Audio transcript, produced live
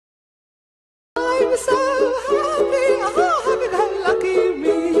I'm so happy, oh, happy go lucky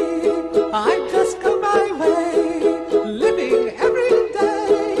me. I just go my way, living every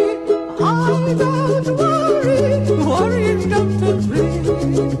day. I don't worrying don't agree.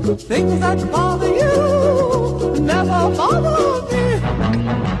 Things that bother you never bother me.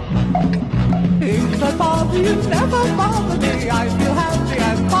 Things that bother you never bother me. I feel happy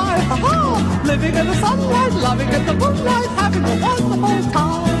and fine, ha-ha. Living in the sunlight, loving in the moonlight, having a wonderful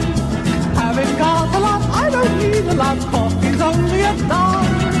time. Having got a lot, I don't need a lot. Coffee's only a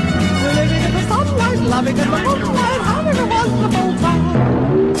dime. Living in the sunlight, loving in the moonlight, having a wonderful time.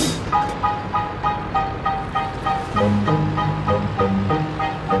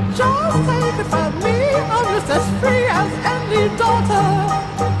 Just take it from me, I'm just as free as any daughter.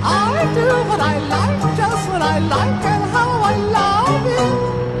 I do what I like, just what I like, and how I love it.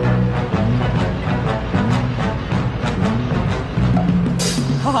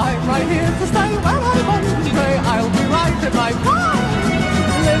 I'm right here to stay when I want to stay. I'll be right in my prime.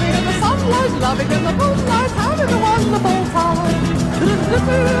 Living in the sunlight, loving in the moonlight, having a wonderful time.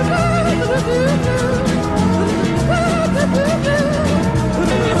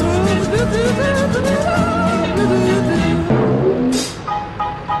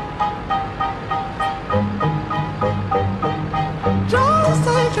 Just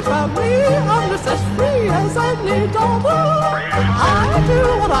take it from me, I'm just as free as any daughter. I do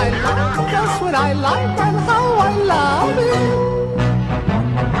what I like, just what I like, and how I love it.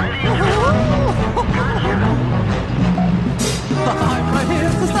 I'm right here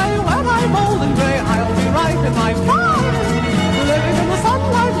to stay when I'm old and grey. I'll be right in my prime. Living in the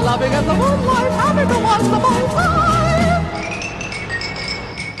sunlight, loving in the moonlight, having a wonderful time.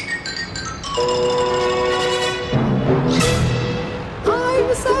 I'm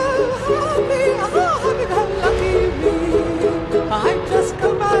so happy, oh, happy go lucky me. I just go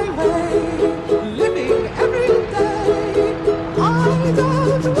my way, living every day. I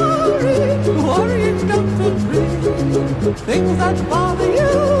don't worrying don't agree. Things that bother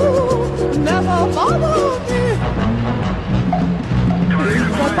you never bother me.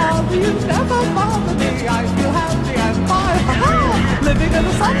 Things that bother you never bother me. I feel happy and fine, ha-ha. Living in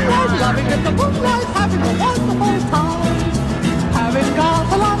the sunlight, loving in the moonlight, having a wonderful time. Having got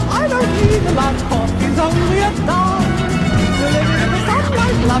a lot, I don't need a lot. Coffee's only a dime. Living in the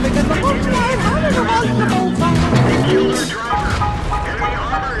sunlight, loving in the moonlight, having a wonderful time. Killer driver. Enemy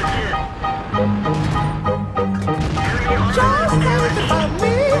armor is hit. Just take it from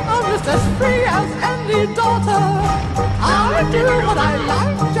me, I'm just as free as any daughter. I do what I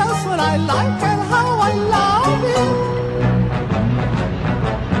like, just what I like, and how I love it.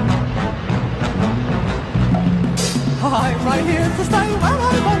 I'm right here to stay when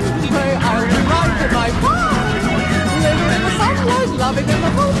I want to stay. I'll be right in my prime. Living in the sunlight, loving in the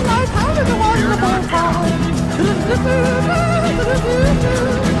moonlight, having a wonderful time.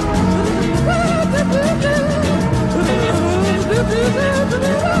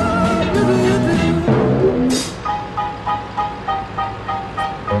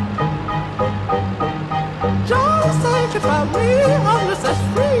 Just take it from me, I'm just as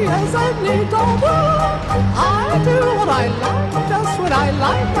free as any daughter. I do what I like, just what I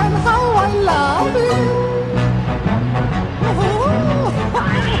like, and how I love it.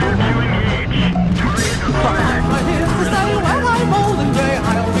 I'm right here to stay when I'm old and grey.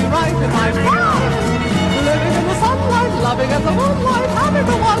 I'll be right in my prime. Living in the sunlight, loving in the moonlight, having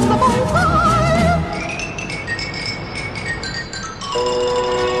a wonderful time.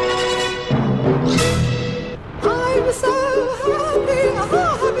 I'm so happy,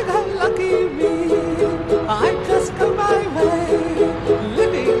 oh, happy go lucky me. I just go my way,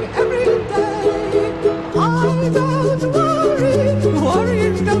 living every day. I don't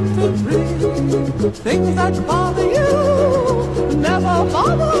worrying don't agree. Things that bother you never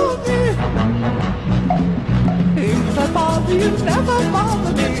bother me. Things that bother you never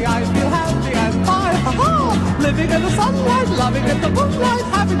bother me. I feel happy and fine, ha-ha. Living in the sunlight, loving in the moonlight,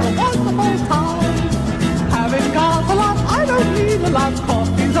 having a wonderful time. Having got a lot, I don't need a lot.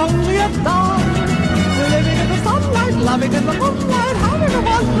 Coffee's only a dime. Living in the sunlight, loving in the moonlight, having a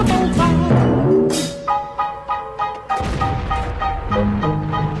wonderful time.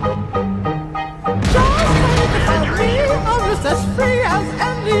 Just take it from me, I'm just as free as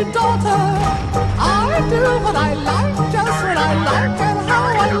any daughter. I do what I like, just what I like, and how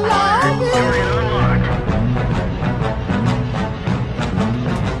I love it.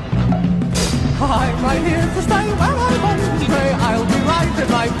 I'm right here to stay when I want to stay. I'll be right in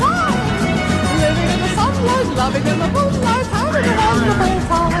my prime. Living in the sunlight, loving in the moonlight, having a wonderful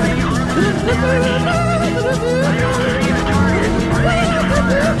time.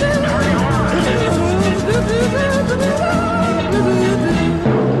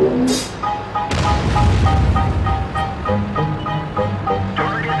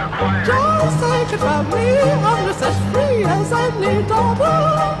 only daughter.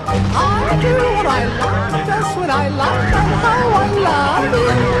 I do what I like, just when I like, and how I love you.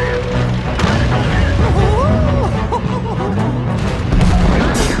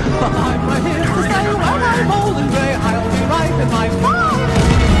 I'm here to say when I'm old and grey, I'll